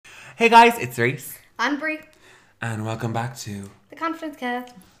Hey guys, it's Reese. And Brie. And welcome back to... The Confidence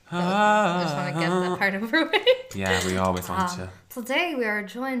Cast. I just want to get that part over with. Yeah, we always want to. Today we are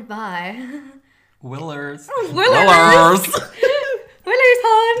joined by... Willers. Willers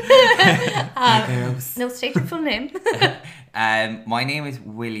Hon. Willers. No, state your full name. My name is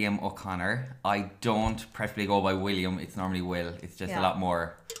William O'Connor. I don't preferably go by William. It's normally Will. It's just a lot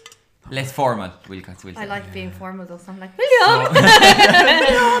more... less formal. I like being formal though, so I'm like, William!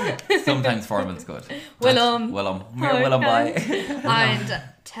 Sometimes formal's good. Willem. Willem, bye. And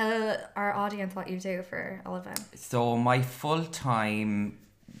tell our audience what you do for a living. So my full-time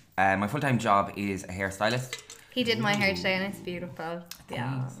job is a hairstylist. He did my hair today and it's beautiful.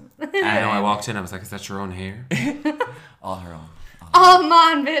 Yeah. I know, I walked in, I was like, is that your own hair? All her own. Oh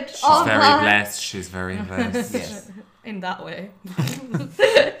man, bitch. She's very blessed. She's very blessed. Yes. In that way.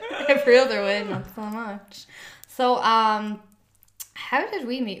 Every other way, not so much. So, how did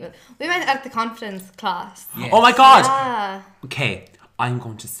we meet? We met at the confidence class. Yes. Oh my god! Yeah. Okay, I'm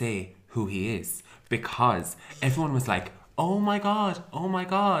going to say who he is because everyone was like, oh my god,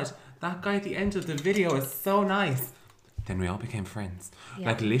 that guy at the end of the video is so nice. Then we all became friends. Yeah.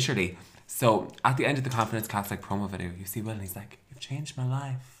 Like literally. So at the end of the confidence class like promo video, you see Will and he's like, you've changed my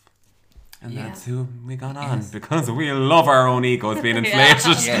life. And that's who we got on because we love our own egos being inflated.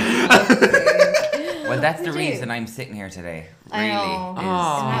 Well, that's the reason I'm sitting here today. Really, is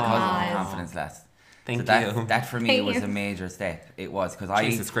because of the confidence class. Thank you. That for me was a major step. It was because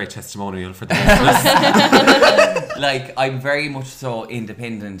Jesus, great testimonial for that. like I'm very much so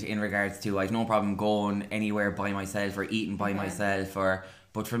independent in regards to I've no problem going anywhere by myself or eating by myself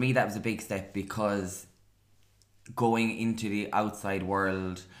but for me that was a big step because going into the outside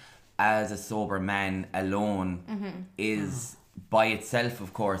world as a sober man alone is by itself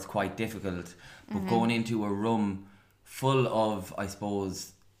of course quite difficult, but going into a room full of I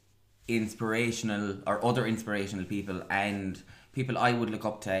suppose inspirational or other inspirational people and people I would look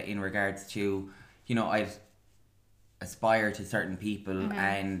up to in regards to, you know, I'd aspire to certain people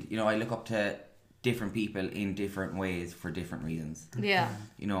and, you know, I look up to different people in different ways for different reasons. Yeah.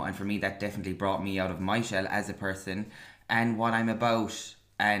 You know, and for me that definitely brought me out of my shell as a person and what I'm about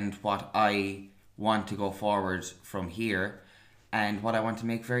and what I want to go forward from here and what I want to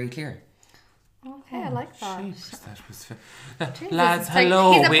make very clear. Okay, I like that. Jesus, that was lads, It's like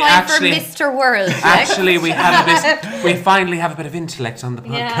hello. he's We applying actually, for Mr. World. Like. actually, we finally have a bit of intellect on the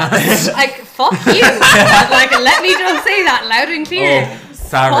podcast. Yeah. Like, fuck you. Like, let me just say that loud and clear. Oh,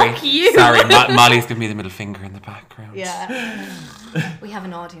 sorry. Fuck you. Sorry, Molly's giving me the middle finger in the background. Yeah. We have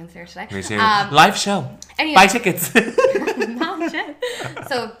an audience here today. We do. Live show. Anyway. Buy tickets.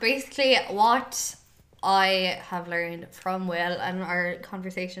 So basically what I have learned from Will and our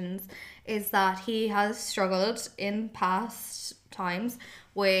conversations is that he has struggled in past times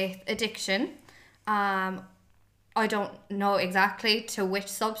with addiction. I don't know exactly to which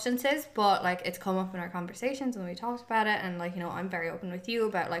substances, but like it's come up in our conversations when we talked about it, and like, you know, I'm very open with you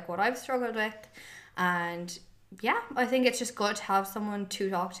about like what I've struggled with, and yeah, I think it's just good to have someone to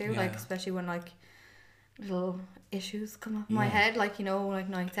talk to, like especially when like little issues come up in my head, like, you know, like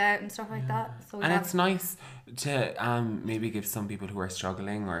nights out and stuff like that. So and it's nice to maybe give some people who are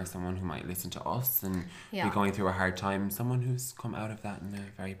struggling or someone who might listen to us and be going through a hard time, someone who's come out of that in a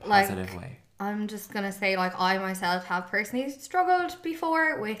very positive way. I'm just gonna say, like, I myself have personally struggled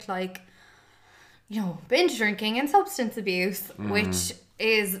before with, like, you know, binge drinking and substance abuse, which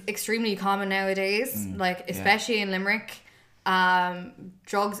is extremely common nowadays, like especially in Limerick.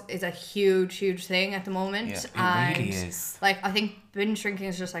 Drugs is a huge thing at the moment, and it really is. Like, I think binge drinking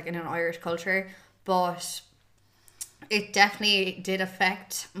is just like in an Irish culture, but it definitely did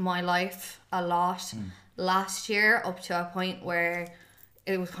affect my life a lot last year, up to a point where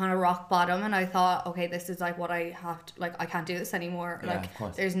it was kind of rock bottom, and I thought, okay, this is like what I have to, like, I can't do this anymore. Like,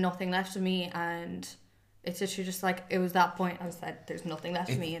 there's nothing left of me, and it's literally just like, it was that point I said, there's nothing left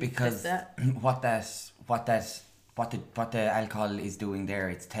of me, and because what the alcohol is doing there,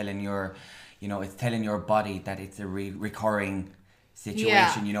 it's telling your body that it's a recurring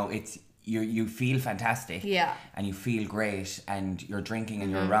situation. You know, it's you feel fantastic, and you feel great, and you're drinking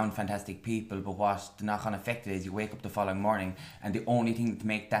and you're around fantastic people, but what the knock-on effect is, you wake up the following morning and the only thing to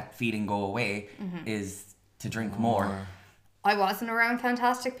make that feeling go away is to drink more. I wasn't around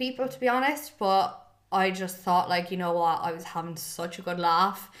fantastic people, to be honest, but I just thought, like, you know what, I was having such a good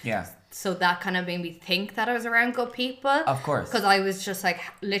laugh. Yeah. So that kind of made me think that I was around good people. Of course. Because I was just, like,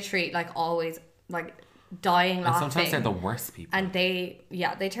 literally, like, always, like, dying laughing. And sometimes they're the worst people. And they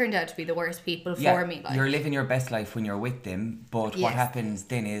turned out to be the worst people for me. Like, you're living your best life when you're with them, but what happens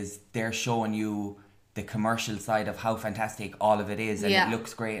then is they're showing you the commercial side of how fantastic all of it is, and Yeah. it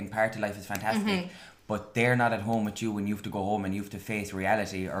looks great and party life is fantastic. But they're not at home with you when you have to go home and you have to face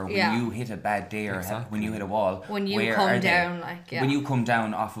reality, or when Yeah. you hit a bad day, or when you hit a wall. When you where come are they? down, like, yeah. When you come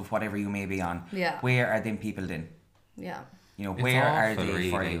down off of whatever you may be on, Yeah. where are them people then? Yeah, You know, It's where are awful, they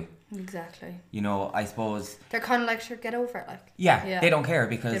for really. you? exactly. You know, I suppose. They're kind of like, sure, get over it, like. Yeah, they don't care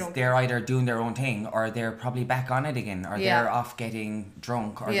because They don't they're either doing their own thing, or they're probably back on it again, or Yeah. they're off getting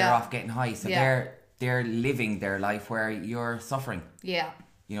drunk, or they're Yeah. off getting high. So Yeah. they're living their life where you're suffering. Yeah,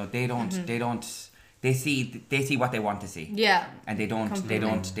 You know, they don't. They see what they want to see, yeah. and they don't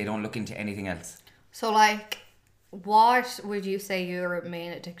Completely. look into anything else. So, like, what would you say your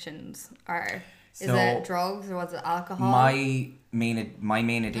main addictions are? Is So, it drugs or was it alcohol? My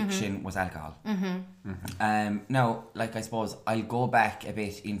main addiction was alcohol. Now, like, I suppose I'll go back a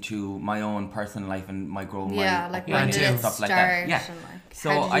bit into my own personal life and my growing yeah, my like Yeah, when me did too. it stuff start? like that. Yeah. And like, So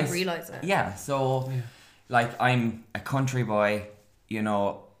how did you I realize it? Yeah, so like I'm a country boy, you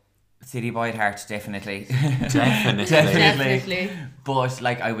know, city boy at heart, definitely. Definitely. Definitely. But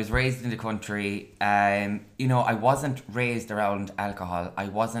like I was raised in the country, you know, I wasn't raised around alcohol. I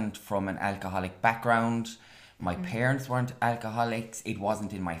wasn't from an alcoholic background. My parents weren't alcoholics. It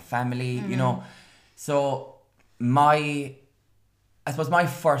wasn't in my family, you know. So I suppose my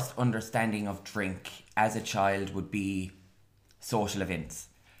first understanding of drink as a child would be social events.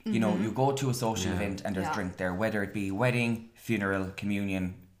 You know, you go to a social event and there's Yeah. drink there, whether it be wedding, funeral,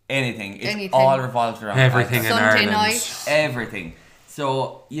 communion, anything. It's Anything. all revolved around Everything in alcohol. Sunday Ireland. night. Everything.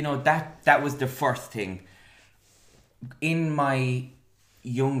 So, you know, that was the first thing. In my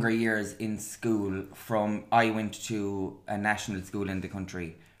younger years in school, I went to a national school in the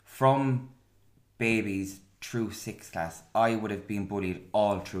country. From babies through 6th class, I would have been bullied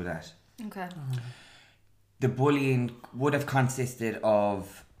all through that. Okay. The bullying would have consisted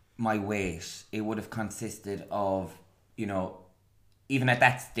of my weight. It would have consisted of, you know, even at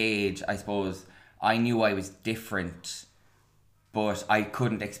that stage, I suppose, I knew I was different, but I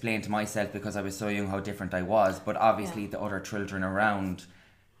couldn't explain to myself because I was so young how different I was. But obviously the other children around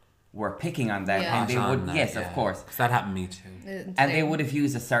were picking on that, Yeah. and they would, yes, of course. 'Cause that happened to me too. And they would have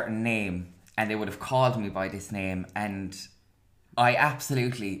used a certain name, and they would have called me by this name, and I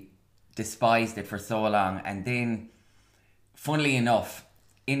absolutely despised it for so long. And then, funnily enough,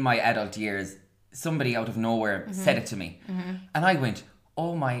 in my adult years, somebody out of nowhere said it to me, and I went,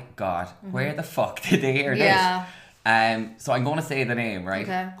 "Oh my god, where the fuck did they hear Yeah. this?" So I'm going to say the name, right?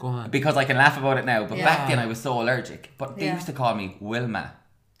 Okay. Go on. Because I can laugh about it now, but Yeah. back then I was so allergic. But they Yeah. used to call me Wilma.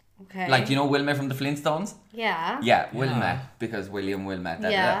 Okay. Like, you know Wilma from the Flintstones? Yeah. Yeah, Wilma, Yeah. because William Wilma.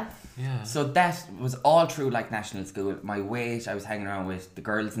 That, Yeah. Yeah. So that was all through like national school. My weight, I was hanging around with the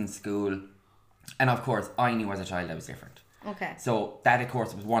girls in school. And of course, I knew as a child I was different. Okay. So that, of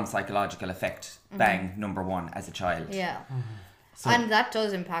course, was one psychological effect. Bang, number one as a child. Yeah. So- And that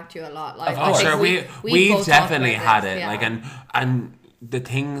does impact you a lot. Like, Of I course. think Sure, we both talked definitely about had this, it. yeah. Like, and the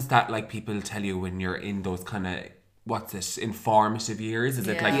things that like people tell you when you're in those kind of what's it, informative years? Is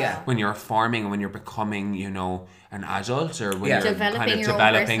it like Yeah. Yeah. when you're forming and when you're becoming, you know, an adult, or when Yeah. you're Developing kind of your own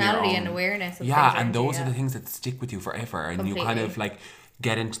developing your personality own and awareness of yeah, things, and those yeah. are the things that stick with you forever, and you kind Completely. of like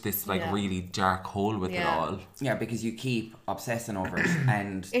get into this like Yeah. really dark hole with it Yeah. all. Yeah, because you keep obsessing over it.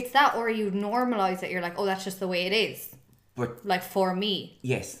 And, It's that, or you normalize it. You're like, oh, that's just the way it is. but Like, for me,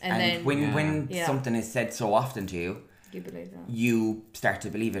 yes. And And, then- when Yeah. something is said so often to you, you believe that. you start to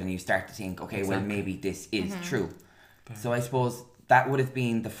believe it and you start to think, okay, well, Exactly. maybe this is Mm-hmm. true. So I suppose that would have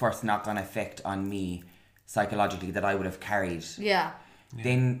been the first knock-on effect on me psychologically that I would have carried. Yeah.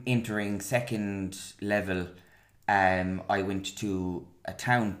 Then entering second level, I went to a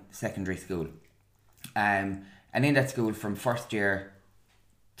town secondary school. And in that school, from first year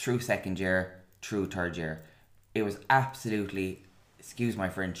through second year through third year, it was absolutely, excuse my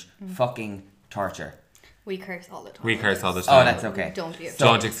French, fucking torture. We curse all the time. We curse all the time. Oh, that's okay. Don't be So-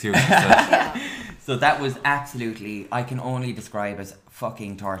 Don't excuse yourself. Yeah. So that was absolutely, I can only describe as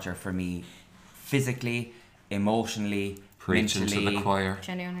fucking torture for me, physically, emotionally, Preaching to mentally, the choir.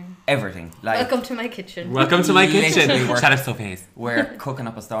 Genuinely. everything. Like, Welcome to my kitchen. Welcome to my kitchen. Literally work- Shut up, Sophie's. we're cooking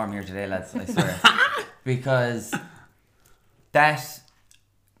up a storm here today, lads, I swear. Because that,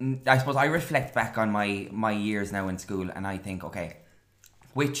 I suppose I reflect back on my years now in school and I think, okay,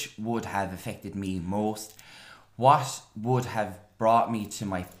 which would have affected me most? What would have brought me to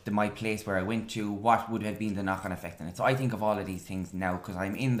my place where I went to? What would have been the knock-on effect on it? So I think of all of these things now because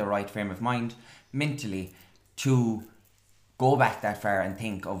I'm in the right frame of mind mentally to go back that far and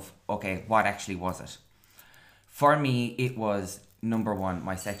think of, okay, what actually was it? For me, it was, number one,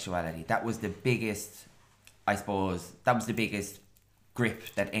 my sexuality. That was the biggest, I suppose, that was the biggest grip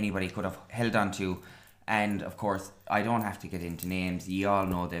that anybody could have held on to And of course, I don't have to get into names. You all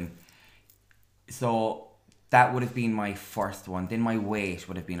know them. So that would have been my first one. Then my weight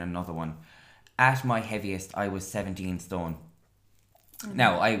would have been another one. At my heaviest, I was 17 stone.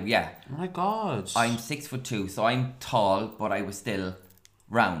 Now, Oh my God. I'm 6'2", so I'm tall, but I was still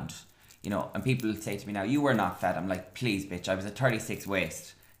round. You know, and people say to me now, you were not fat. I'm like, please, bitch, I was a 36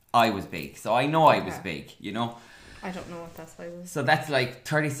 waist. I was big, so I know I was big, you know? I don't know what that size is. So that's like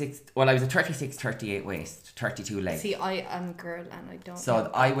 36, well, I was a 36, 38 waist, 32 legs. See, I am a girl and I don't So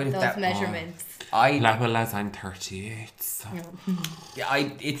know I would have those that- measurements. Well, lads, I'm 38, so... Yeah,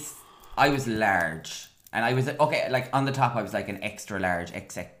 I was large. And I was, okay, like on the top I was like an extra large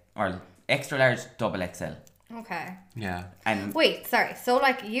XX, or extra large double XL. Okay. Yeah. And Wait, sorry. So,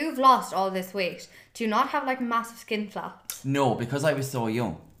 like, you've lost all this weight. Do you not have, like, massive skin flaps? no, because I was so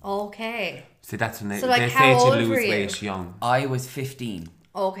young. Okay. See, that's when So, like, they how say to old lose were you? weight young. I was 15.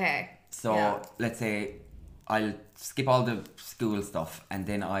 Okay. So Yeah. let's say I'll skip all the school stuff and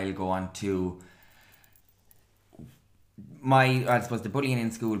then I'll go on to I suppose the bullying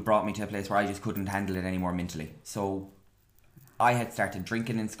in school brought me to a place where I just couldn't handle it anymore mentally. So I had started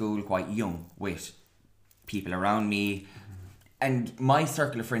drinking in school quite young with people around me, and my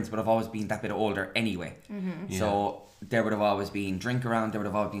circle of friends would have always been that bit older anyway. So there would have always been drink around, there would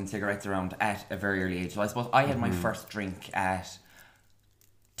have always been cigarettes around at a very early age. So I suppose I had my first drink at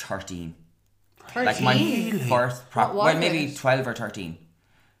 13. 13? Like my first What was well, maybe it? 12 or 13.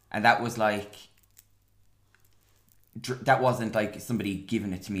 And that was like that wasn't like somebody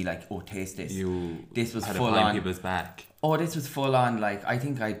giving it to me like, oh, taste this. This was had full to find on. people's back. Oh, this was full on. Like, I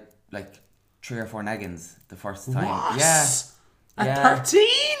think I like 3 or 4 naggins the first time. What? Yeah. At Yeah. 13?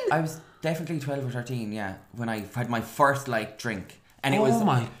 I was definitely 12 or 13, yeah, when I had my first like drink. And it Oh was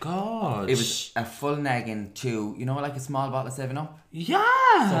my God. it was a full naggin too, you know, like a small bottle of 7-Up. Yeah.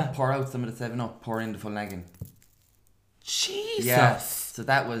 So pour out some of the 7-Up, pour in the full naggin. Jesus. Yeah. So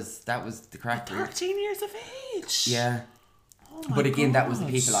that was the crack. 13 years of age. Yeah. Oh my But again, that was the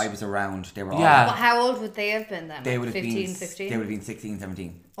God. people I was around. They were Yeah. But how old would they have been then? they Like would have 15, been 16? They would have been 16,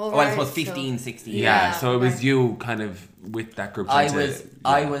 17. Oh, Well, I right, suppose so- 15, 16. Yeah, Yeah, so it was right. you kind of with that group. I trying to-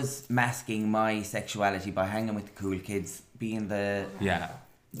 I was masking my sexuality by hanging with the cool kids, being the Yeah.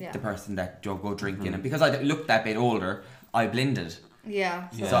 Yeah. person that don't go drinking, and because I looked that bit older, I blended. Yeah.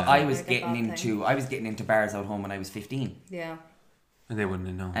 Yeah. So I was like a getting bad thing. into bars out home when I was 15, Yeah. And they wouldn't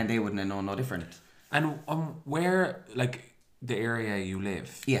have known. and they wouldn't have known no different. And where, like, the area you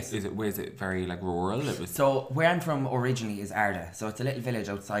live? Yes. Where is it very, like, rural? It was... So where I'm from originally is Arda, so it's a little village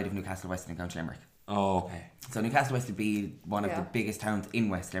outside of Newcastle West in County Limerick. Oh, okay. So Newcastle West would be one of Yeah. the biggest towns in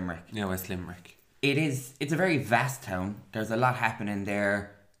West Limerick. Yeah, West Limerick. It's a very vast town. There's a lot happening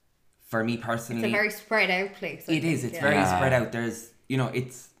there. For me personally, It's a very spread out place. I it is. think, It's yeah. very Yeah. spread out. There's,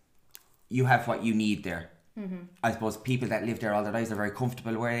 you have what you need there. Mm-hmm. I suppose people that live there all their lives are very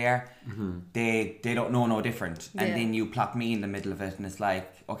comfortable where they are. They don't know no different. And Yeah. then you plop me in the middle of it, and it's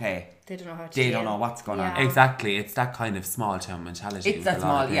like, okay, They don't know how to they deal. don't know what's going on. Yeah. Exactly. It's that kind of small town mentality. It's with that a lot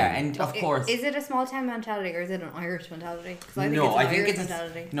small, of yeah. people. And of But course, Is it a small town mentality or is it an Irish mentality? 'Cause I think no, it's an I think Irish it's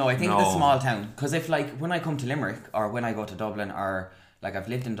mentality. no, I think it's a No. small town. Because if like when I come to Limerick or when I go to Dublin, or like I've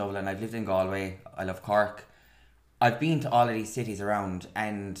lived in Dublin, I've lived in Galway, I love Cork. I've been to all of these cities around,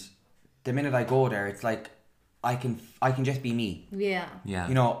 and the minute I go there, it's like I can just be me. Yeah. Yeah.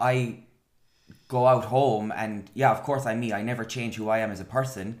 You know, I go out home, and yeah, of course I'm me. I never change who I am as a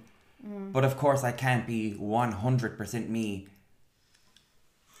person. But of course I can't be 100% me,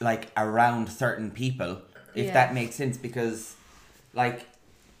 like around certain people, if Yeah. that makes sense, because like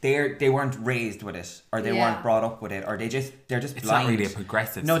they weren't raised with it, or they Yeah. weren't brought up with it, or they're just It's blind. not really a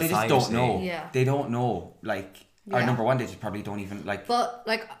progressive No, they just don't society. know. Yeah. They don't know. Like, or Yeah. number one, they just probably don't even like. But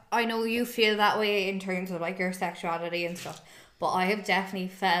like I know you feel that way in terms of like your sexuality and stuff. But I have definitely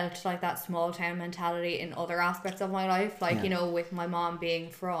felt like that small town mentality in other aspects of my life. Like, Yeah. you know, with my mom being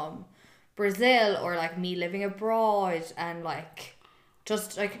from Brazil, or like me living abroad, and like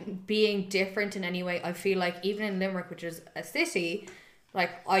just like being different in any way. I feel like even in Limerick, which is a city,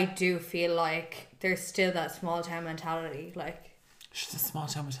 like I do feel like there's still that small town mentality. Like It's just a small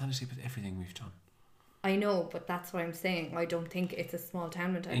town mentality with everything we've done. I know, but that's what I'm saying. I don't think it's a small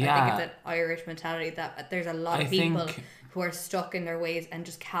town mentality. I Yeah. think it's an Irish mentality that there's a lot I of people think- who are stuck in their ways and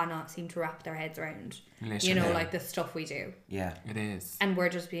just cannot seem to wrap their heads around, you know, Literally. like the stuff we do. Yeah. It is. And we're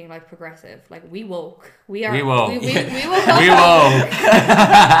just being like progressive. Like we woke. We are. We woke. We woke. We woke.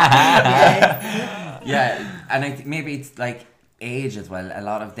 Yeah, and maybe it's like age as well. A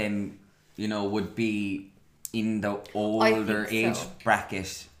lot of them, would be in the older think age so.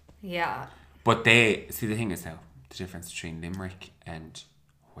 bracket. Yeah. But they see the thing is now the difference between Limerick and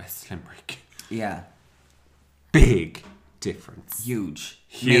West Limerick. Yeah. big difference. Huge.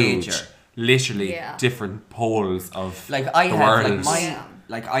 Huge. Major. Literally Yeah. different poles of Like I the have world.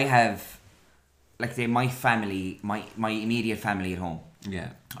 I have like say my family, my immediate family at home. Yeah.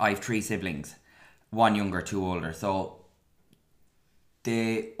 I have 3 siblings, 1 younger, 2 older. So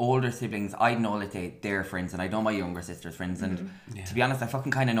the older siblings, I know that they're friends, and I know my younger sister's friends, and to be honest, I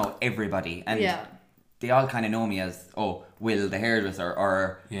fucking kind of know everybody, and Yeah. they all kind of know me as Will the hairdresser,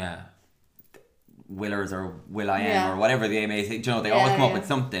 or Yeah. Willers, or Will I am, Yeah. or whatever they may say. You know, they Yeah, always come up yeah. with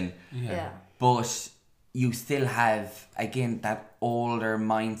something. Yeah. But you still have, again, that older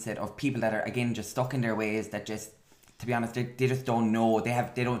mindset of people that are, again, just stuck in their ways, that just, to be honest, they just don't know. They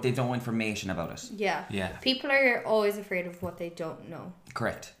don't know information about it. Yeah. Yeah. People are always afraid of what they don't know.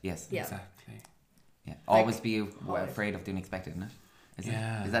 Correct. Yes. Yeah. Exactly. Yeah. Always Like, be always. afraid of the unexpected, isn't it? Is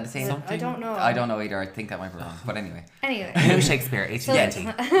Yeah. it? Is that the same? Yeah, I don't know. I don't know either. I think that might be wrong. But anyway. Anyway. No Shakespeare, So,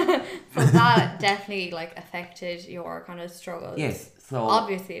 80-20. so that definitely like affected your kind of struggles. Yes. So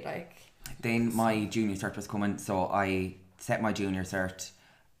Obviously, like. then my junior cert was coming, so I set my junior cert,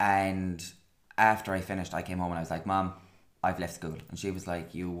 and after I finished, I came home and I was like, Mom, I've left school. And she was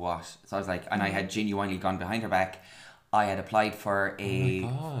like, you what? So I was like, and I had genuinely gone behind her back. I had applied for a... Oh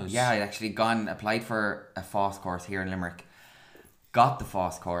my gosh. Yeah, I'd actually applied for a FOSS course here in Limerick. Got the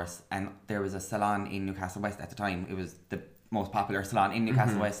FOSS course, and there was a salon in Newcastle West at the time. It was the most popular salon in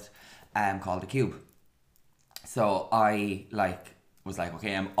Newcastle West, called The Cube. So I was like,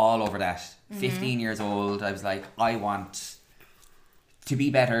 okay, I'm all over that. 15 years old, I was like, I want to be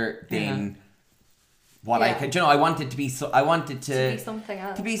better than what I Yeah. could. You know, I wanted to be I wanted To be something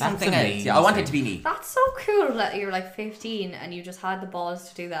else. to be That's something else. Yeah, I wanted to be me. That's so cool that you're like 15 and you just had the balls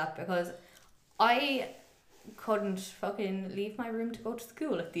to do that, because I couldn't fucking leave my room to go to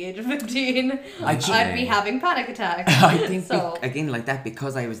school at the age of 15. I'd be having panic attacks. I think so. again, like that,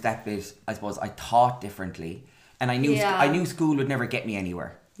 because I was that bit, I suppose I thought differently, and I knew Yeah. I knew school would never get me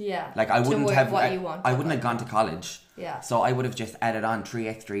anywhere. Yeah. Like I to wouldn't what- have what you wanted, I wouldn't like. have gone to college. Yeah. So I would have just added on 3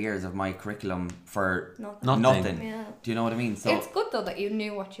 extra years of my curriculum for Nothing. nothing. Yeah. Do you know what I mean? So It's good though that you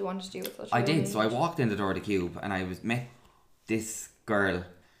knew what you wanted to do with such a I young did. So I age. walked in the door of the Cube, and I met this girl,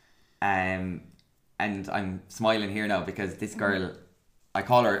 and I'm smiling here now because this girl, I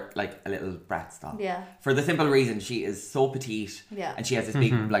call her like a little Bratz doll. Yeah. For the simple reason she is so petite. Yeah. And she has this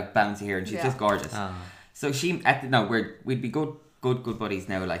big like bouncy hair, and she's Yeah. just gorgeous. So she we'd be good buddies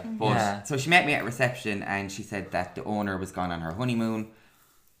now, like. But Yeah. so she met me at reception, and she said that the owner was gone on her honeymoon.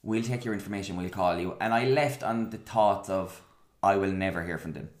 We'll take your information, we'll call you. And I left on the thoughts of, I will never hear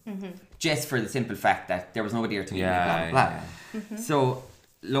from them. Just for the simple fact that there was nobody here to meet me, blah, blah, blah. So,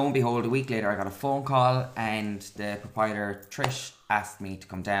 lo and behold, a week later I got a phone call, and the proprietor, Trish, asked me to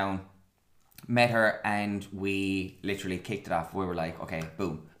come down. Met her, and we literally kicked it off. We were like, okay,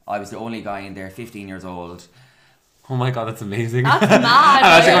 boom. I was the only guy in there, 15 years old. Oh my god, that's amazing. That's mad. And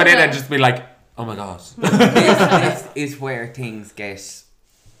I should go in isn't and it? just be like, oh my god. This is where things get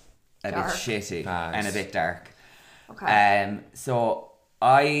a Dark. bit shitty Bad. and a bit dark. Okay. So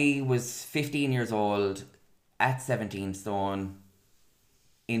I was 15 years old at 17 stone,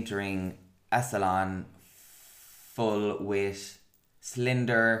 entering a salon full with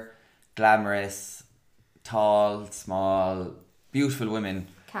slender, glamorous, tall, small, beautiful women.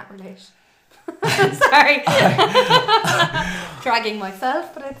 Can't relate. Sorry. Dragging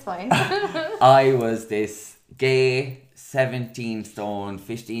myself, but it's fine. I was this gay 17 stone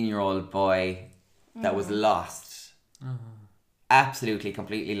 15-year-old boy that was lost. Absolutely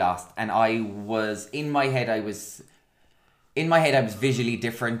completely lost. And I was in my head I was visually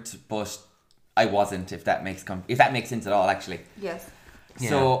different, but I wasn't, if that makes sense at all, actually. Yes.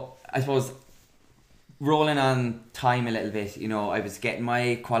 So I suppose rolling on time a little bit, you know, I was getting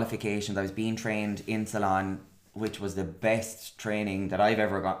my qualifications. I was being trained in salon, which was the best training that I've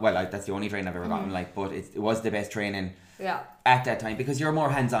ever got. Well, that's the only training I've ever gotten, like, but it was the best training Yeah. at that time, because you're more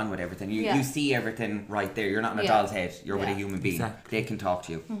hands-on with everything. Yeah. You see everything right there. You're not in a Yeah. doll's head. You're with a Yeah. human being. Exactly. They can talk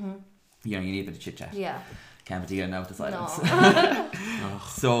to you. You know, you need a bit of chit-chat. Yeah. Can't be dealing out the silence. No.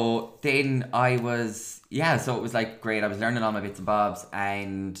 So then so it was like great. I was learning all my bits and bobs,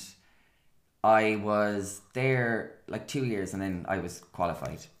 and I was there like 2 years, and then I was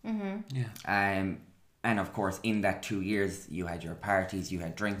qualified. Yeah. And of course, in that 2 years, you had your parties, you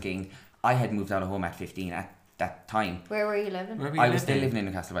had drinking. I had moved out of home at 15 at that time. Where were you living? Where were I you was still living in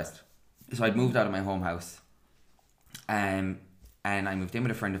Newcastle West. So I'd moved out of my home house. And I moved in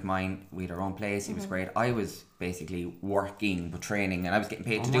with a friend of mine. We had our own place. It was great. I was basically working with training, and I was getting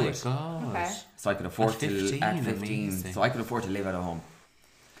paid to do it. God. Okay. So I could afford At 15, at 15. amazing. So I could afford to live out of home.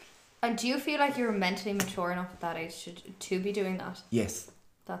 And do you feel like you're mentally mature enough at that age to be doing that? Yes.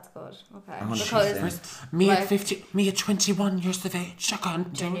 That's good. Okay. 100%. Because Me like, at 50, me at 21 years of age, I can't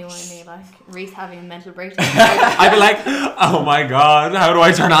do it. genuinely, like, Reese having a mental breakdown. I'd be like, oh my god, how do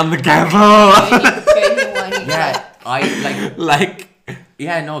I turn on the gavel? Genuinely, Yeah, I like. Like,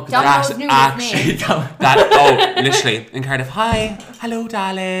 Yeah, no, because Domino's knew actually, his name. that, literally, in Cardiff, hi, hello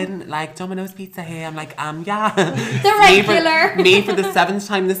darling, like, Domino's Pizza here, I'm like, yeah. The regular. Me for the 7th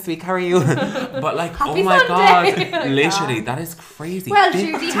time this week, how are you? But like, Happy oh my Sunday. god, literally, that is crazy. Well,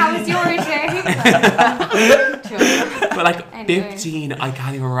 15. Judy, how was your day? But like, Anyway. 15, I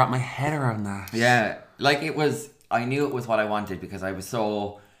can't even wrap my head around that. yeah, like it was. I knew it was what I wanted because I was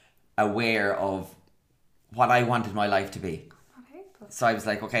so aware of what I wanted my life to be. So I was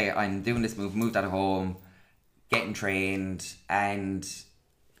like, okay, I'm doing this moved out of home, getting trained, and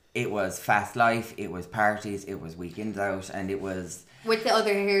it was fast life, it was parties, it was weekends out, and it was... With the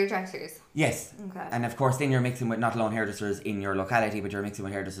other hairdressers. Yes. Okay. And of course then you're mixing with not alone hairdressers in your locality, but you're mixing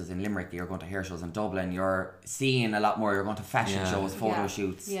with hairdressers in Limerick, you're going to hair shows in Dublin, you're seeing a lot more, you're going to fashion Yeah. shows, photo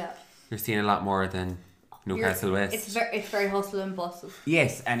shoots. Yeah. You're seeing a lot more than Newcastle West. It's very hustle and bustle.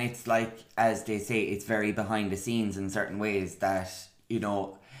 Yes, and it's like, as they say, it's very behind the scenes in certain ways that, you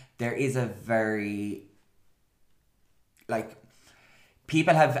know, there is a very, like,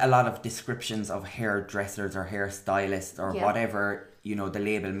 people have a lot of descriptions of hairdressers or hairstylists or Yeah. whatever, you know, the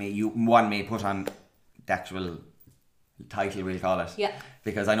label one may put on the actual title, we'll call it. Yeah.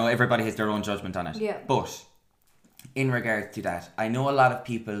 Because I know everybody has their own judgment on it. Yeah. But in regards to that, I know a lot of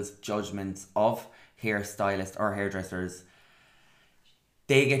people's judgments of hairstylists or hairdressers,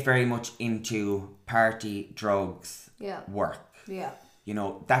 they get very much into party, drugs, Yeah. work. Yeah. You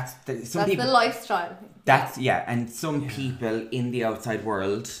know, that's That's the lifestyle. and some people in the outside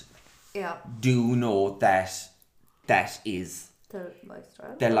world Yeah. do know that that is The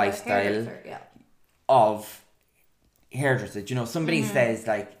lifestyle. The lifestyle. hairdresser, yeah. of hairdressers. You know, somebody Mm-hmm. says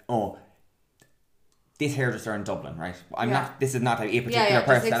like, oh, this hairdresser in Dublin, right? Yeah. This is not a particular yeah, just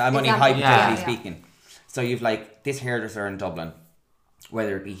person. I'm only example. hypothetically Yeah. speaking. So you've like this hairdresser in Dublin,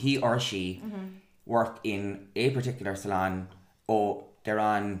 whether it be he or she, Mm-hmm. work in a particular salon, or they're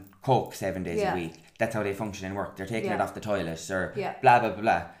on coke 7 days Yeah. a week. That's how they function in work. They're taking it Yeah. off the toilet or Yeah. blah, blah, blah,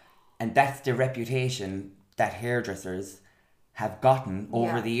 blah. And that's the reputation that hairdressers have gotten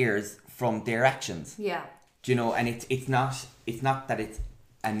over Yeah. the years from their actions. Yeah. Do you know? And it's not that it's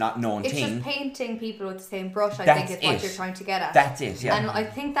a not known It's thing. just painting people with the same brush, I That's think, is what it. you're trying to get at. That's it, yeah. And I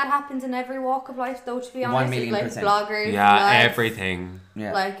think that happens in every walk of life, though, to be honest. 1,000,000%. Like bloggers, Yeah, lads, everything.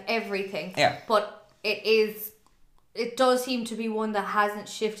 Yeah. like everything. Yeah. But it does seem to be one that hasn't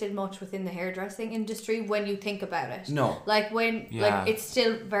shifted much within the hairdressing industry when you think about it. No. Like Yeah. it's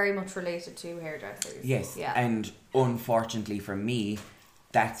still very much related to hairdressers. Yes. Yeah. And unfortunately for me,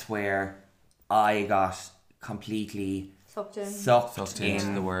 that's where I got completely Sucked in. sucked Into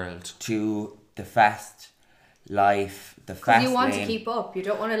in the world. to the fast life, the Because fast you want lane. to keep up. You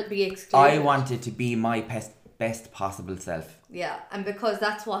don't want to be excluded. I wanted to be my best possible self. Yeah, and because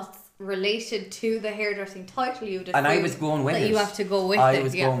that's what's related to the hairdressing title, you And I was going with that it. you have to go with it. I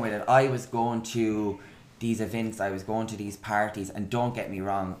was yeah. going with it. I was going to these events. I was going to these parties. And don't get me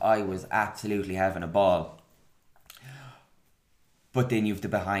wrong, I was absolutely having a ball. But then you've the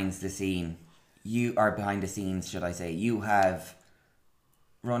behind the scene. You are behind the scenes, should I say. You have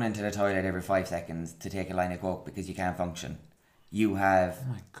run into the toilet every 5 seconds to take a line of coke because you can't function. You have Oh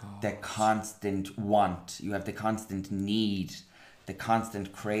my God. the constant want. You have the constant need, the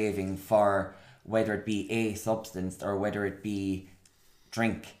constant craving for whether it be a substance or whether it be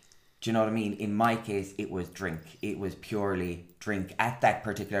drink. Do you know what I mean? In my case, it was drink. It was purely drink at that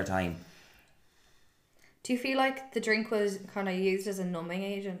particular time. Do you feel like the drink was kind of used as a numbing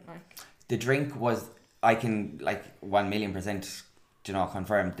agent? Like, The drink was, I can like 1,000,000%, you know,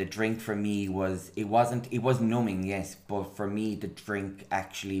 confirm. The drink for me was, it was numbing, yes, but for me, the drink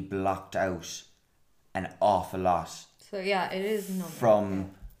actually blocked out an awful lot so yeah, it is numbing.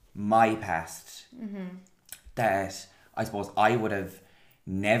 from my past that I suppose I would have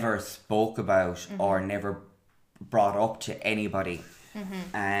never spoke about or never brought up to anybody.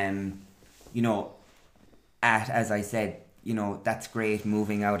 You know, as I said, you know, that's great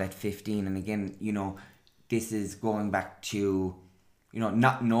moving out at 15. And again, you know, this is going back to, you know,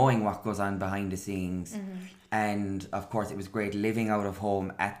 not knowing what goes on behind the scenes. And of course, it was great living out of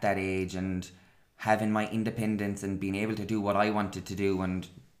home at that age and having my independence and being able to do what I wanted to do and,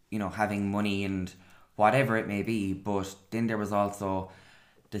 you know, having money and whatever it may be. But then there was also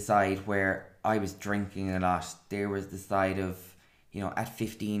the side where I was drinking a lot. There was the side of, you know, at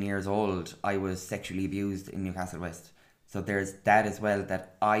 15 years old, I was sexually abused in Newcastle West. So there's that as well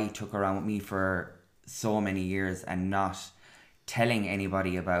that I took around with me for so many years and not telling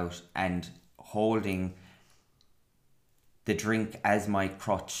anybody about and holding the drink as my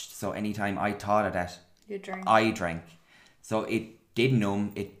crutch. So anytime I thought of that, You drink. I drank. So it did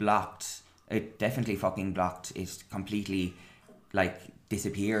numb, it blocked, it definitely fucking blocked. It completely like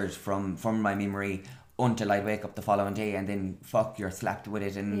disappeared from my memory until I'd wake up the following day and then fuck, you're slapped with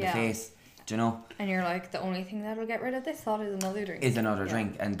it in the face. Do you know? And you're like, the only thing that'll get rid of this thought is another drink. Is another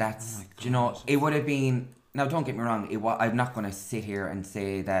drink. And that's, do you know, it would have been, now don't get me wrong, I'm not going to sit here and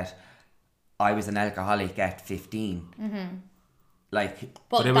say that I was an alcoholic at 15. Like,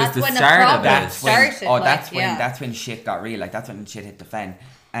 but it was that's the when start of the problem it. started. Oh, like, that's when shit got real. Like, that's when shit hit the fan.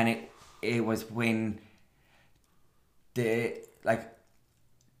 And it was when the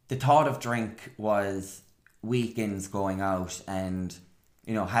thought of drink was weekends going out and,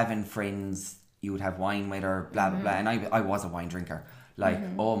 you know, having friends you would have wine with or blah blah blah. And I was a wine drinker. Like,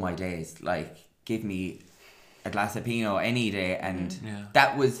 all my days. Like, give me a glass of Pinot any day. And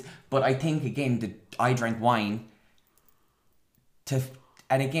that was, but I think again I drank wine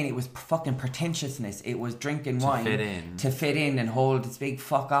and again it was fucking pretentiousness. It was drinking wine to fit in and hold this big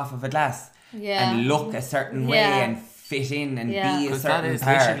fuck off of a glass and look a certain way and fit in and be a certain part.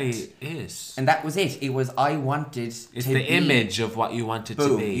 That is literally it. And that was it. It was I wanted it's to the be, image of what you wanted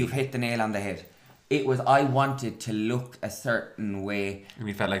boom, to be. You've hit the nail on the head. It was I wanted to look a certain way. And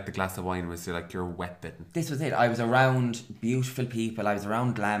you felt like the glass of wine was like your weapon. This was it. I was around beautiful people. I was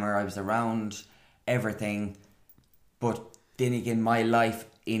around glamour. I was around everything. But then again, my life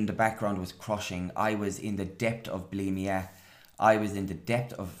in the background was crushing. I was in the depth of bulimia. I was in the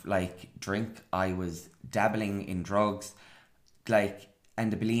depth of like drink. I was dabbling in drugs. Like,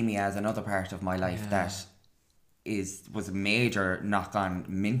 and the bulimia is another part of my life that was a major knock on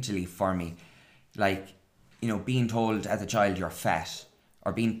mentally for me. Like, you know, being told as a child you're fat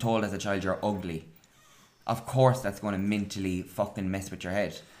or being told as a child you're ugly. Of course that's going to mentally fucking mess with your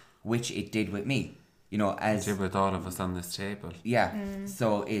head, which it did with me. You know, as it did with all of us on this table. Yeah.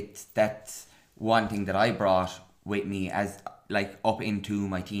 So that's one thing that I brought with me as like up into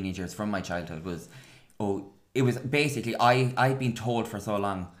my teenagers from my childhood was, it was basically I'd been told for so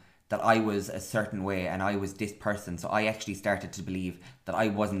long that I was a certain way and I was this person. So I actually started to believe that I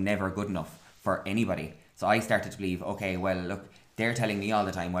was never good enough for anybody. So I started to believe, okay, well, look, they're telling me all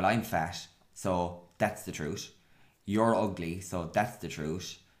the time, well, I'm fat, so that's the truth. You're ugly, so that's the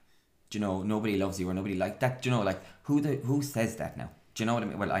truth. Do you know, nobody loves you or nobody like that. Do you know, like, who says that now? Do you know what I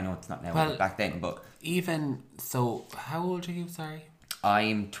mean? Well, I know it's not now, but back then, but... Even, so, how old are you, sorry?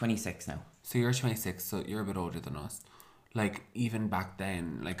 I'm 26 now. So you're 26, so you're a bit older than us. Like, even back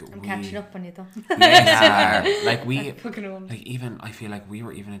then, like, I'm catching up on you, though. Yeah, like, like, even, I feel like we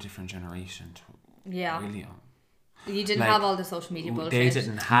were even a different generation. Really young. You didn't Like, have all the social media bullshit. They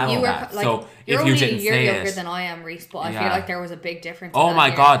didn't have you that. Like, so you're if you only didn't a year say younger it, than I am, Reese, but I feel like there was a big difference. Oh my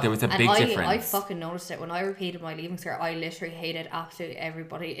God, there was a big difference. I fucking noticed it when I repeated my leaving cert. I literally hated absolutely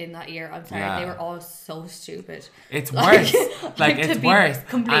everybody in that year. I'm sorry, they were all so stupid. It's worse. Like it's worse. And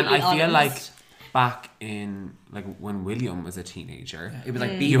Completely I feel like honest. back in like when William was a teenager, it was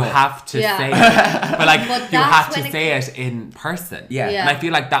like you have to say it, but like you have to say it in person. And I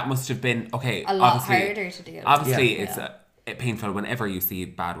feel like that must have been a lot harder to deal. Obviously, it's painful whenever you see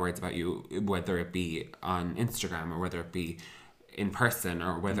bad words about you, whether it be on Instagram or whether it be in person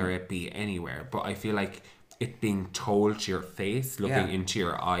or whether it be anywhere. But I feel like it being told to your face, looking into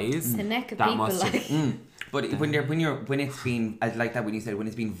your eyes, the neck of that people must have. But when it's been like that, when you said when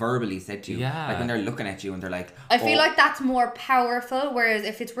it's been verbally said to you, like when they're looking at you and they're like, I feel like that's more powerful. Whereas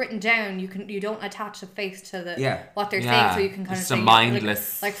if it's written down, you don't attach a face to the what they're saying, so you can kind it's of a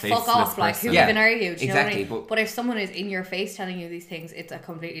mindless, like fuck off, like who even are you? Do you know what I mean? But if someone is in your face telling you these things, it's a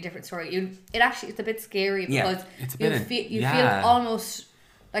completely different story. It's a bit scary because you feel almost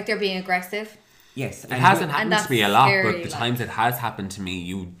like they're being aggressive. Yes, it hasn't happened to me a lot, but the times it has happened to me,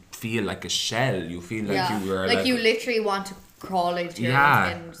 you feel like a shell. You feel like you were like you literally want to crawl into your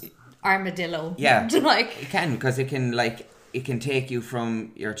armadillo. Yeah, like it can, because it can take you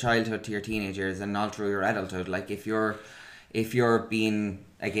from your childhood to your teenagers and all through your adulthood. Like if you're being,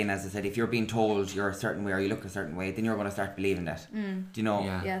 again, as I said, if you're being told you're a certain way or you look a certain way, then you're going to start believing that. Do you know?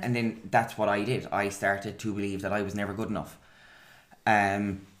 And then that's what I did. I started to believe that I was never good enough.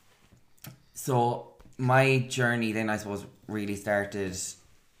 So my journey then, I suppose, really started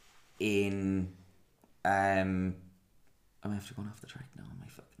in I'm after going off the track now on my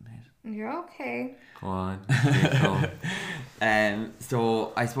fucking head. You're okay. Go on.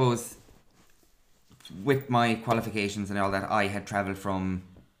 So I suppose with my qualifications and all that, I had travelled from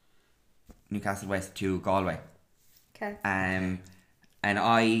Newcastle West to Galway. Okay. And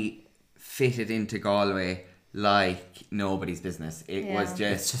I fitted into Galway like nobody's business. It was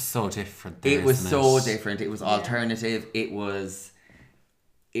Yeah. just... It's just so different. There, It was isn't so it? different. It was alternative. It was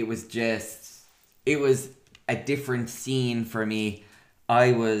a different scene for me.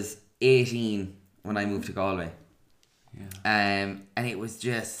 I was 18 when I moved to Galway. Yeah. And it was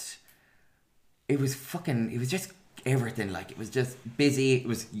just everything. Like, it was just busy. It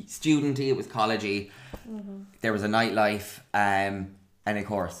was studenty. It was collegey. There was a nightlife. And of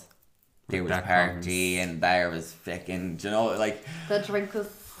course, there was That party, and there was fucking, you know, like, The drink was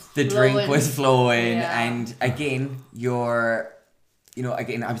the drink was flowing. Yeah. And again, I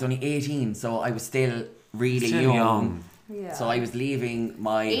was only 18, so I was still really Still young. young. Yeah. So I was leaving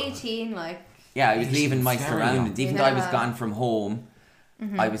my 18, like, I was leaving my Very surroundings. young. Even though I was Yeah. gone from home,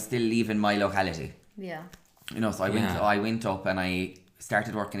 I was still leaving my locality. yeah. You know, so I went up and I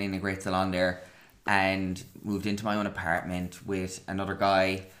started working in a great salon there, and moved into my own apartment with another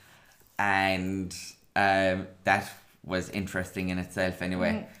guy, and that was interesting in itself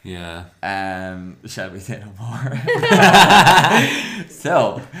anyway. Yeah. Shall we say no more?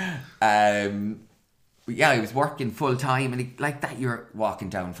 So, I was working full time, and like that, you're walking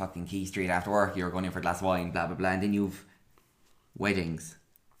down fucking Key Street after work, you're going in for a glass of wine, blah blah blah, and then you've weddings,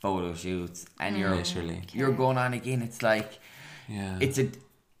 photo shoots, and Literally. you're going on again. It's like, Yeah. it's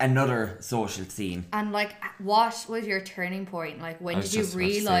another social scene. And like, what was your turning point? Like, when I was did you just about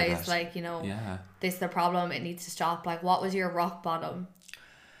to say realize, that. like, you know, Yeah. this is the problem, it needs to stop? Like, what was your rock bottom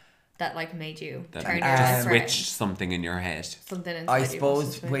that like made you That turn you your just life around? switched something in your head. Something inside I you must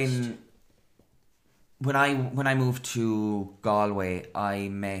suppose have switched. when I moved to Galway, I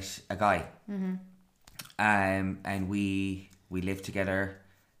met a guy, and we lived together.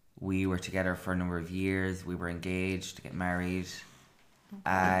 We were together for a number of years. We were engaged to get married,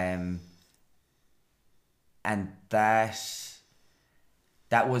 and that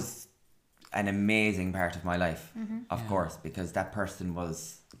was an amazing part of my life, of course, because that person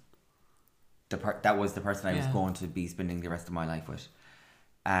was that was the person I was Yeah. going to be spending the rest of my life with.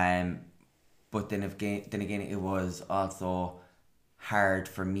 But then again, it was also hard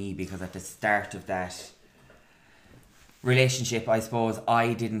for me because at the start of that relationship, I suppose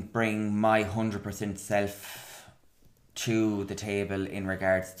I didn't bring my 100% self to the table in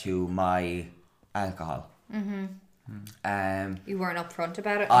regards to my alcohol. You weren't upfront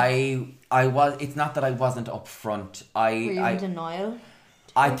about it? I was. It's not that I wasn't upfront. Were you in denial?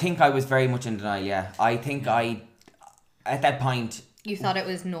 I think I was very much in denial. Yeah, I think at that point, You thought it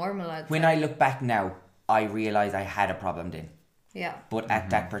was normal? when I look back now, I realise I had a problem then. Yeah. But at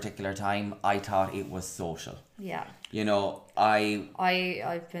that particular time, I thought it was social. Yeah. You know,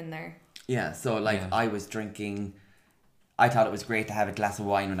 I've been there. yeah. So like, Yeah. I was drinking. I thought it was great to have a glass of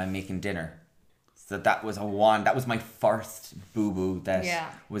wine when I'm making dinner. So that was my first boo-boo that Yeah.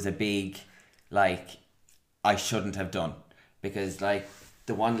 was a big, like, I shouldn't have done. Because, like,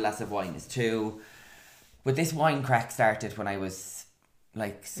 the one glass of wine is two. But this wine crack started when I was,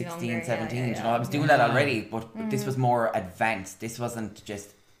 like, 16, Younger, 17. yeah. You know, I was doing that already. But this was more advanced. This wasn't just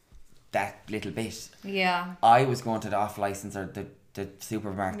that little bit. Yeah. I was going to the off license or the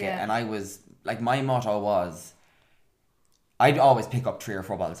supermarket, Yeah. and I was like, my motto was, I'd always pick up 3 or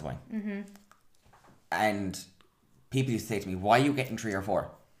 4 bottles of wine. And people used to say to me, why are you getting 3 or 4?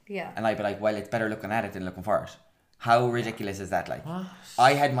 Yeah. And I'd be like, well, it's better looking at it than looking for it. How ridiculous is that? Like,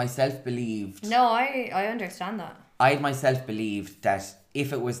 I had myself believed No, I understand that. that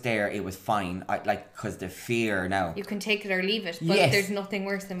if it was there, it was fine. Because the fear now. You can take it or leave it, but Yes. there's nothing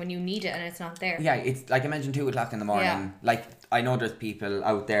worse than when you need it and it's not there. Yeah, it's like, imagine 2 o'clock in the morning. Yeah. Like, I know there's people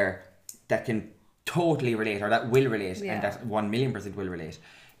out there that can totally relate, or that will relate, Yeah. and that 1,000,000% will relate.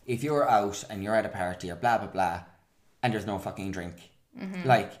 If you're out and you're at a party or blah blah blah, and there's no fucking drink,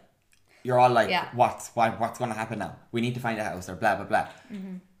 like, you're all like, Yeah. what's going to happen now? We need to find a house or blah blah blah.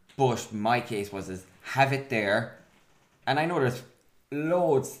 But my case is have it there, and I know there's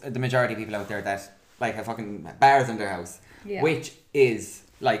loads, the majority of people out there that like have fucking bars in their house, Yeah. which is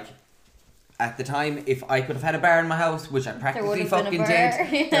like, at the time, if I could have had a bar in my house, which I practically would have been a fucking bar.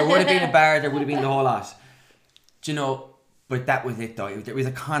 did, there would have been a bar, there would have been the whole lot. Do you know? But that was it though. It was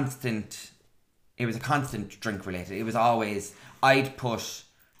a constant drink related. It was always, I'd put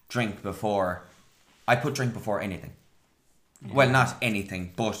drink before anything. Well, not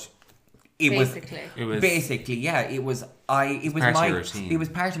anything, but it Basically. It was basically, yeah, it was part of my your routine. it was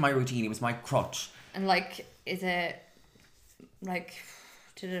part of my routine. It was my crutch. And like, is it like,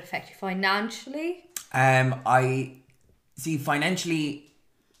 did it affect you financially? I see, financially,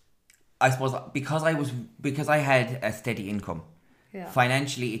 I suppose because I had a steady income, Yeah.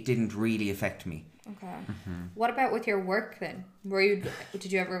 Financially, it didn't really affect me. Okay. What about with your work then?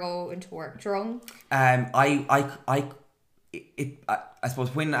 Did you ever go into work drunk? I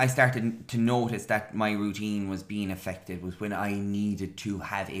suppose when I started to notice that my routine was being affected was when I needed to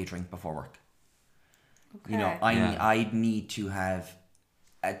have a drink before work. Okay. You know, I'd need to have,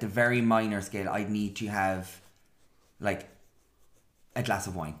 at the very minor scale, I'd need to have like a glass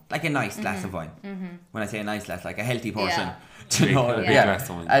of wine, like a nice glass of wine. When I say a nice glass, like a healthy portion. Yeah. You know, A big glass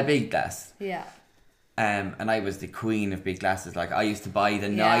of wine. a big glass. Yeah. And I was the queen of big glasses. Like I used to buy the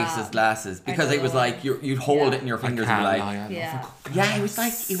Yeah. nicest glasses because it was know. like you'd hold Yeah. it in your I fingers can't and be lie, like, I love Yeah. yeah, it was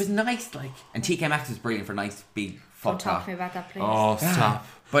nice. Like, and TK Maxx was brilliant for nice big Don't fuck talk top. to me about that, please. Oh, stop.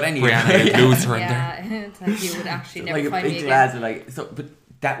 But anyway, Brianna, you'd lose her in there. Yeah, it's like you would actually never like a find me big again. glass of like so. But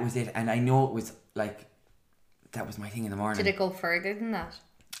that was it, and I know it was like that was my thing in the morning. Did it go further than that?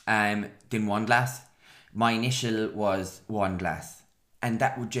 Then one glass. My initial was one glass, and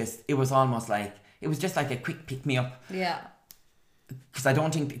that would just it was almost like it was just like a quick pick me up Yeah. because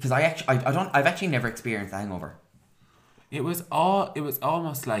I've actually never experienced a hangover. It was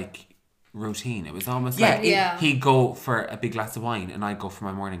almost like routine. It was almost Yeah, like Yeah. he'd go for a big glass of wine and I'd go for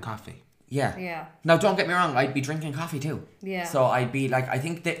my morning coffee. Yeah. Yeah. Now don't get me wrong, I'd be drinking coffee too. Yeah. So I'd be like, I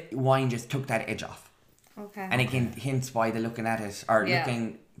think that wine just took that edge off, Okay. and again, hence why they're looking at it or Yeah.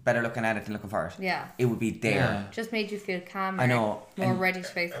 looking better looking at it than looking for it. Yeah. It would be there. Just made you feel calmer. I know, More and ready to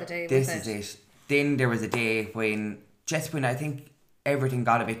face the day This with is it. Then there was a day when I think everything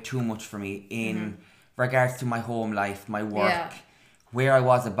got a bit too much for me in regards to my home life, my work, Yeah. where I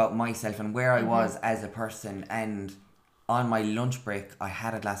was about myself and where I was as a person. And on my lunch break, I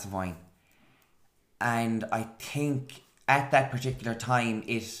had a glass of wine. And I think at that particular time,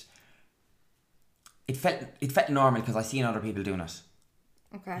 it felt normal because I seen other people doing it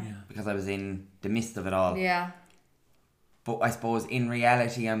Okay. because I was in the midst of it all. Yeah. But I suppose in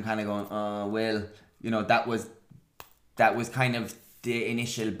reality, I'm kind of going, oh, well, you know, that was kind of the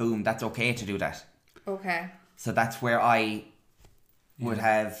initial boom. That's okay to do that. Okay. So that's where I would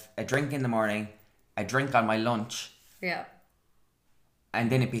have a drink in the morning, a drink on my lunch, Yeah. and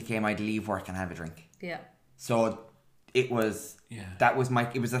then it became I'd leave work and have a drink. Yeah. So it was, it was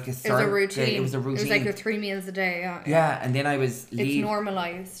like a It was a certain, routine. It was a routine. It was like your 3 meals a day. Yeah. Yeah, and then I was It's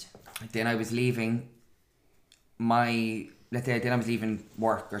normalized. Then I was leaving then I was leaving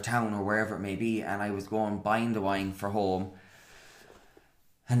work or town or wherever it may be, and I was going buying the wine for home,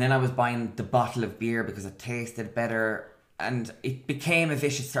 and then I was buying the bottle of beer because it tasted better, and it became a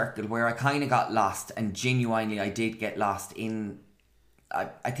vicious circle where I kind of got lost, and genuinely I did get lost in.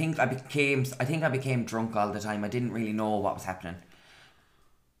 I think I became drunk all the time. I didn't really know what was happening,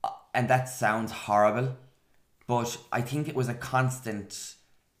 and that sounds horrible, but I think it was a constant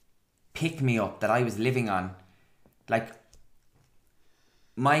pick me up that I was living on. Like,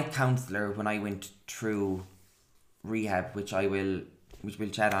 my counsellor, when I went through rehab, which we'll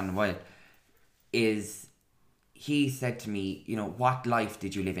chat on in a while, he said to me, you know, what life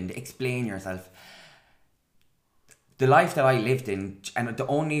did you live in? Explain yourself. The life that I lived in, and the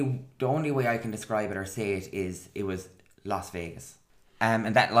only way I can describe it or say it is, it was Las Vegas.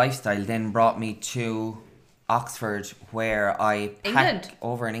 And that lifestyle then brought me to Oxford, where I England?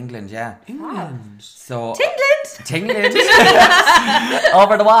 over in England, yeah. England. So Tingland!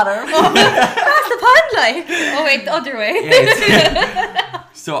 over the water. That's the pond like. Oh wait, the other way. Yes.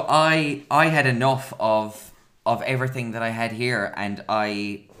 So I had enough of everything that I had here, and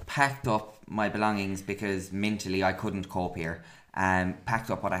I packed up my belongings because mentally I couldn't cope here. Packed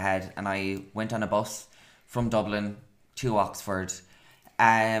up what I had, and I went on a bus from Dublin to Oxford.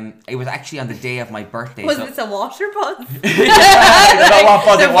 It was actually on the day of my birthday. Was this a water bus? I don't know what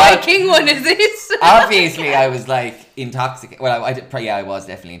bus The it was. Viking one, is it? Obviously, I was like intoxicated. Well, I was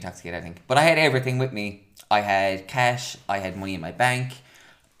definitely intoxicated, I think. But I had everything with me. I had cash. I had money in my bank.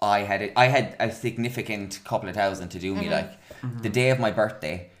 I had a significant couple of thousand to do me. Like the day of my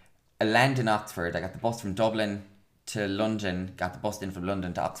birthday, I landed in Oxford. I got the bus from Dublin to London. Got the bus in from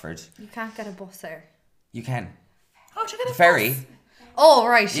London to Oxford. You can't get a bus there. You can. How'd you get a Ferry. bus? Oh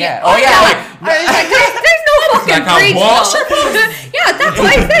right, Yeah. yeah. Oh, yeah. I was like, there's no fucking Like a bridge. water though. Yeah, that's what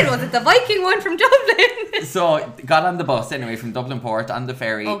I said. Was it the Viking one from Dublin? So got on the bus anyway from Dublin Port on the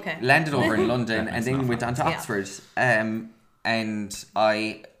ferry. Okay. Landed over in London and then went on to Yeah. Oxford. And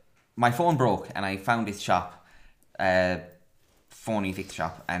my phone broke and I found this shop, phony fix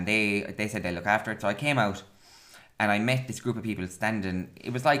shop, and they said they look after it. So I came out and I met this group of people standing.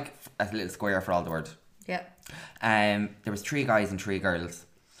 It was like a little square for all the word. Yeah. There was 3 guys and 3 girls,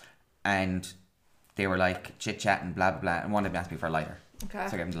 and they were like chit chatting, blah blah blah. And one of them asked me for a lighter, Okay.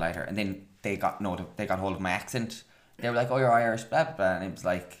 so I gave him the lighter. And then they got hold of my accent, They were like, oh, you're Irish, blah, blah, blah. And it was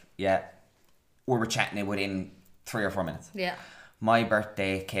like, yeah. We were chatting it within 3 or 4 minutes. Yeah. My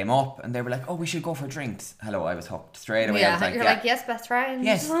birthday came up and they were like, oh, we should go for drinks. Hello, I was hooked. Straight away, I Yeah, was like, you're yeah. like, yes, best friend.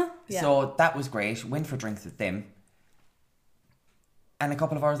 Yes. Yeah. So that was great. Went for drinks with them. And a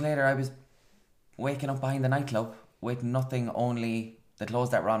couple of hours later, I was waking up behind the nightclub with nothing, only the clothes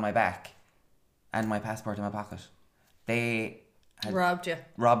that were on my back and my passport in my pocket. They had robbed you.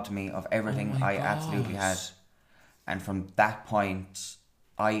 robbed me of everything I absolutely had. And from that point,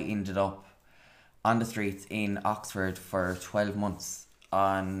 I ended up on the streets in Oxford for 12 months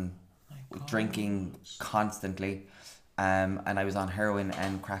on drinking constantly. And I was on heroin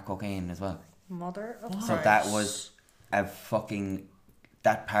and crack cocaine as well. Mother of So that was a fucking,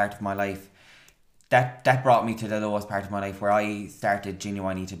 that part of my life, that brought me to the lowest part of my life, where I started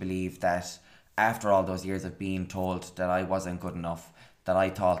genuinely to believe that after all those years of being told that I wasn't good enough, that I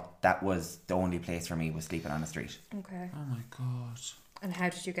thought that was the only place for me, was sleeping on the street. Okay. Oh my God. And how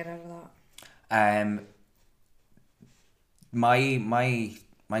did you get out of that?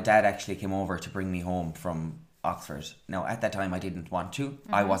 My dad actually came over to bring me home from Oxford. Now, at that time, I didn't want to.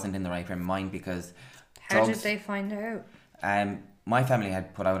 I wasn't in the right frame of mind because How drugs, did they find out? my family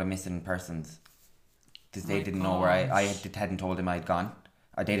had put out a missing persons because they didn't know where I hadn't told them I'd gone.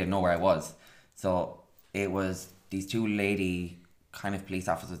 Or they didn't know where I was. So it was these two lady kind of police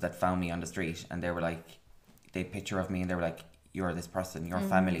officers that found me on the street, and they were like, they had a picture of me and they were like, you're this person, your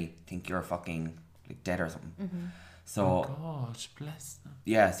family think you're fucking like dead or something. So God, bless them.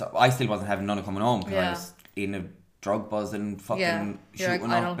 yeah, so I still wasn't having none of coming home because I Yeah. was in a drug buzz and fucking Yeah. You're like,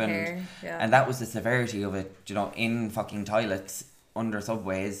 shooting I up don't and care. Yeah. and that was the severity of it, you know, in fucking toilets, under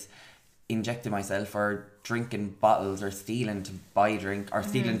subways, injecting myself or drinking bottles or stealing to buy drink or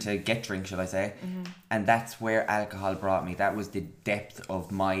stealing to get drink, should I say. And that's where alcohol brought me. That was the depth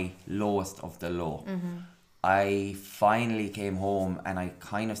of my lowest of the low. I finally came home and I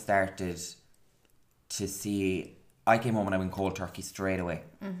kind of started to see, I came home and I went cold turkey straight away.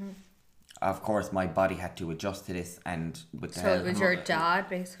 Of course, my body had to adjust to this, and with the So it was your dad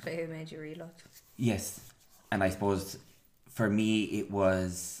basically who made you relapse, yes, and I suppose for me it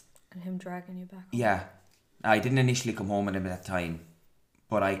was, and him dragging you back. yeah, I didn't initially come home with him at that time,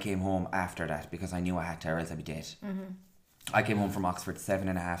 but I came home after that because I knew I had to, or else I'd be dead. I came home from Oxford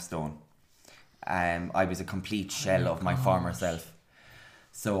 7.5 stone. I was a complete shell of my former self.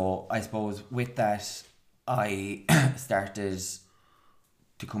 So I suppose with that, I started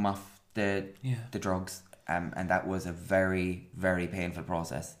to come off the drugs, and that was a very, very painful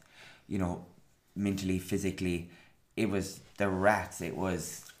process. You know, mentally, physically, it was the rats, it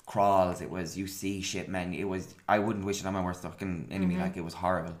was crawls, it was, you see shit, man. It was, I wouldn't wish it on my worst fucking enemy. Like, it was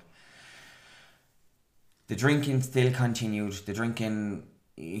horrible. The drinking still continued. The drinking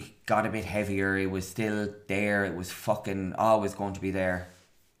got a bit heavier. It was still there. It was fucking always going to be there.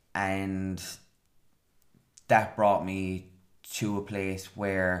 And that brought me to a place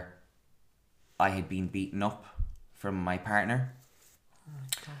where I had been beaten up from my partner.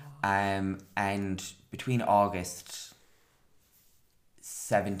 And between August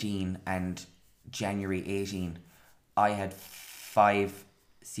 17 and January 18, I had 5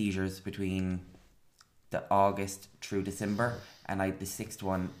 seizures between the August through December, and I had the 6th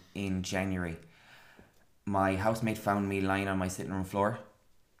one in January. My housemate found me lying on my sitting room floor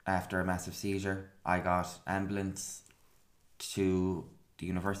after a massive seizure. I got ambulance to the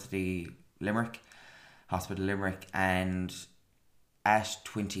University Limerick, Hospital Limerick, and at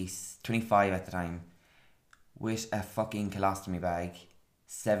 25 at the time, with a fucking colostomy bag,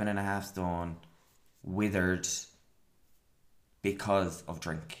 7.5 stone, withered because of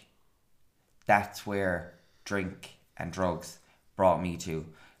drink. That's where drink and drugs brought me to.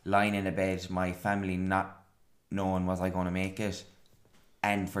 Lying in a bed, my family not knowing was I going to make it,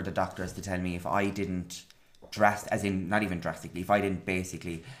 and for the doctors to tell me if I didn't not even drastically, if I didn't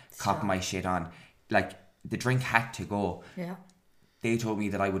basically cop my shit on, like, the drink had to go. Yeah. They told me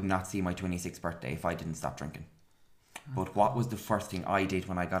that I would not see my 26th birthday if I didn't stop drinking. But what was the first thing I did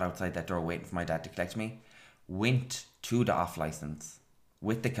when I got outside that door waiting for my dad to collect me? Went to the off licence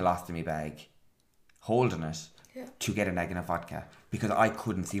with the colostomy bag, holding it, to get a negative vodka, because I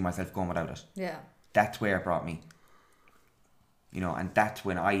couldn't see myself going without it. Yeah. That's where it brought me. You know, and that's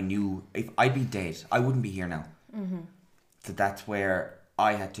when I knew if I'd be dead, I wouldn't be here now. So that's where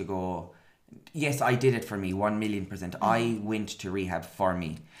I had to go. Yes, I did it for me, 1,000,000%. I went to rehab for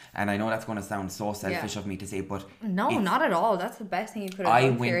me. And I know that's going to sound so selfish of me to say, but No, not at all. That's the best thing you could have I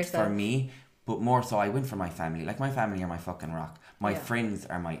done for went yourself. for me, but more so I went for my family. Like, my family are my fucking rock. My friends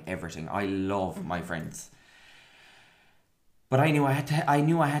are my everything. I love my friends. But I knew I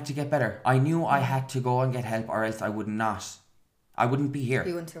had to get better. I knew I had to go and get help, or else I wouldn't be here.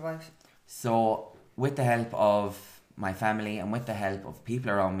 You wouldn't survive. So with the help of my family and with the help of people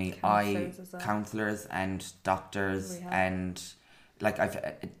around me, counselors and doctors and like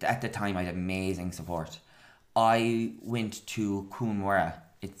at the time I had amazing support. I went to Cúnmara.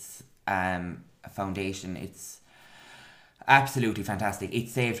 It's a foundation. It's absolutely fantastic. It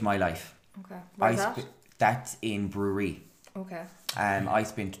saved my life. Okay. Where's that? That's in Brewery. Okay. I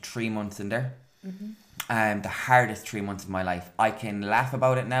spent 3 months in there. The hardest 3 months of my life. I can laugh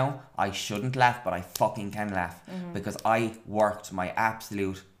about it now. I shouldn't laugh, but I fucking can laugh because I worked my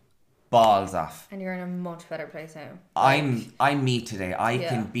absolute balls off. And you're in a much better place now. I'm me today. I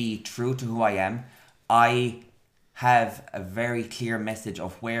can be true to who I am. I have a very clear message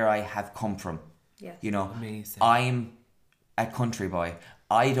of where I have come from. Yes. You know, Amazing. I'm a country boy.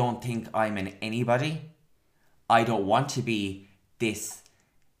 I don't think I'm an anybody. I don't want to be this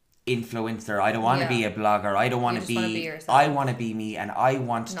influencer. I don't want to be a blogger. I don't want to wanna be yourself. I want to be me, and I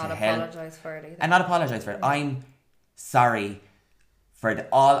want to help. Apologize for it either. And not apologize for it. I'm sorry for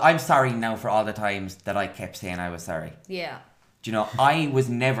I'm sorry now for all the times that I kept saying I was sorry. Yeah. Do you know, I was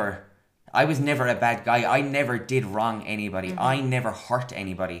never a bad guy. I never did wrong anybody. I never hurt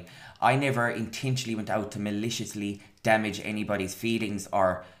anybody. I never intentionally went out to maliciously damage anybody's feelings,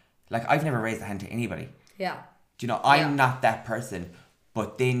 or like I've never raised a hand to anybody. Yeah. Do you know, I'm not that person.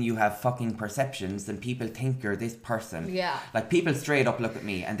 But then you have fucking perceptions and people think you're this person. Yeah. Like people straight up look at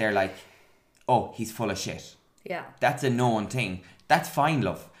me and they're like, oh, he's full of shit. Yeah. That's a known thing. That's fine,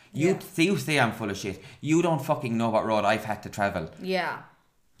 love. You say I'm full of shit. You don't fucking know what road I've had to travel Yeah.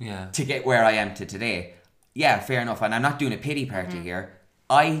 Yeah. to get where I am to today. Yeah, fair enough. And I'm not doing a pity party here.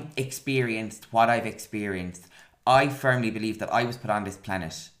 I experienced what I've experienced. I firmly believe that I was put on this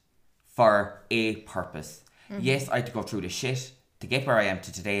planet for a purpose. Yes, I had to go through the shit to get where I am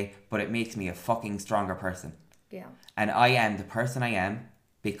to today, but it makes me a fucking stronger person. Yeah. And I am the person I am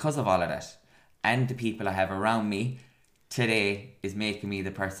because of all of that. And the people I have around me today is making me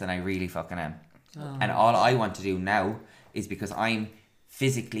the person I really fucking am. Oh. And all I want to do now is, because I'm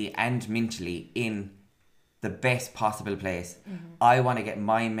physically and mentally in the best possible place, I want to get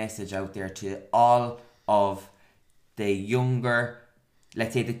my message out there to all of the younger,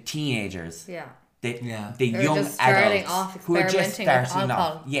 let's say the teenagers. Yeah. The They're young just starting adults off, who are just experimenting with starting off.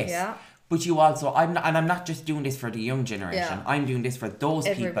 alcohol. Yes. Yeah. But you also, I'm not just doing this for the young generation. Yeah. I'm doing this for those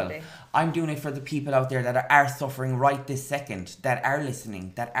Everybody. people. I'm doing it for the people out there that are suffering right this second, that are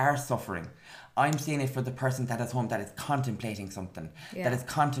listening, that are suffering. I'm saying it for the person that is home, that is contemplating something, that is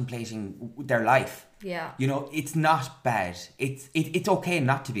contemplating their life. Yeah. You know, it's not bad. It's okay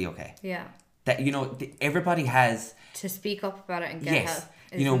not to be okay. Yeah. That, you know, everybody has... To speak up about it and get help.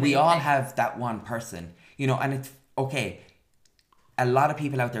 You know, we all have that one person. You know, and it's okay. A lot of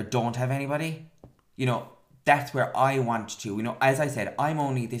people out there don't have anybody. You know, that's where I want to. You know, as I said, I'm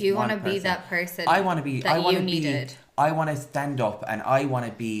only this You one want to person. be that person. I want to be. That I want you to be. needed. I want to stand up and I want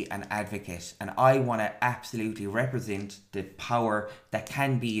to be an advocate, and I want to absolutely represent the power that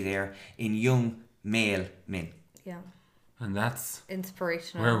can be there in young male men. Yeah. And that's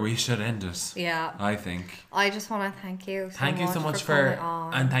Inspirational. where we should end it. Yeah. I think. I just want to thank you. Thank you so much for,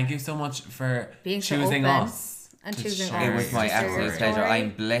 and thank you so much for being so choosing open us. and to choosing share It was my to share absolute your pleasure. story. I'm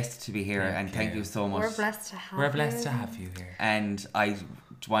blessed to be here, and thank you. you so much. We're blessed to have We're you. blessed to have you here. And I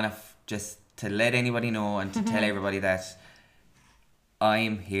want to just to let anybody know and to tell everybody that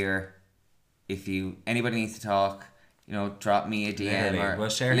I'm here. If anybody needs to talk, you know, drop me a DM. Literally. Or We'll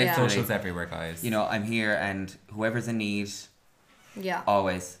share Yeah. his socials everywhere, guys. You know, I'm here, and whoever's in need, Yeah.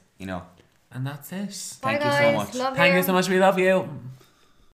 always, you know. And that's it. Bye, Thank you so guys. much. Love Thank you you so much. We love you.